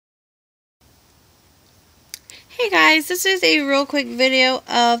Hey guys, this is a real quick video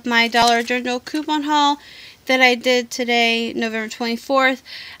of my Dollar General coupon haul that I did today, November 24th.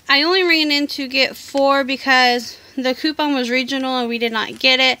 I only ran in to get 4 because the coupon was regional and we did not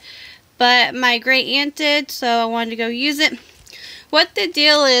get it, but my great aunt did, so I wanted to go use it. What the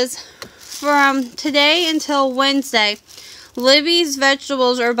deal is, from today until Wednesday, Libby's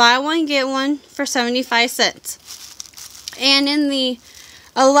vegetables are buy one get one for 75 cents. And in the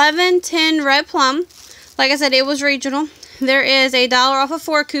 11-10 red plum, like I said, it was regional, there is a $1 off of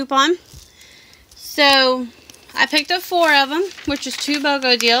 4 coupon. So I picked up 4 of them, which is 2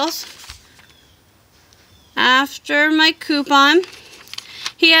 BOGO deals. After my coupon,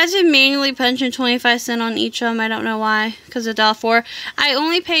 he has to manually punch in 25 cents on each of them. I don't know why, because of $1.04. I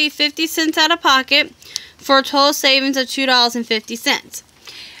only paid 50 cents out of pocket for a total savings of $2.50.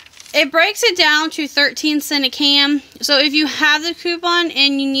 It breaks it down to 13 cents a can. So if you have the coupon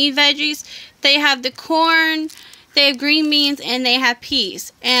and you need veggies, they have the corn, they have green beans, and they have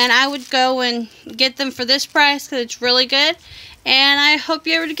peas. And I would go and get them for this price because it's really good. And I hope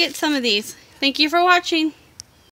you're able to get some of these. Thank you for watching.